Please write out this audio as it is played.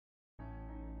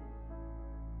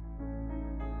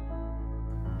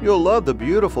You'll love the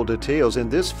beautiful details in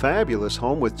this fabulous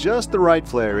home with just the right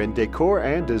flair in decor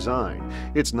and design.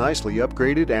 It's nicely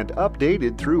upgraded and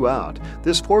updated throughout.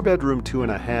 This 4-bedroom,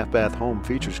 2.5-bath home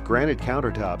features granite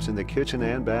countertops in the kitchen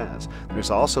and baths. There's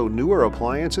also newer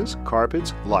appliances,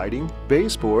 carpets, lighting,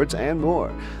 baseboards, and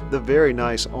more. The very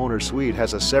nice owner suite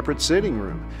has a separate sitting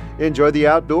room. Enjoy the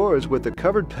outdoors with the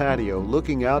covered patio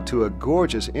looking out to a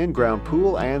gorgeous in-ground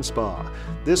pool and spa.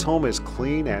 This home is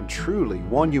clean and truly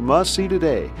one you must see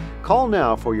today. Call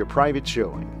now for your private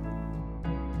showing.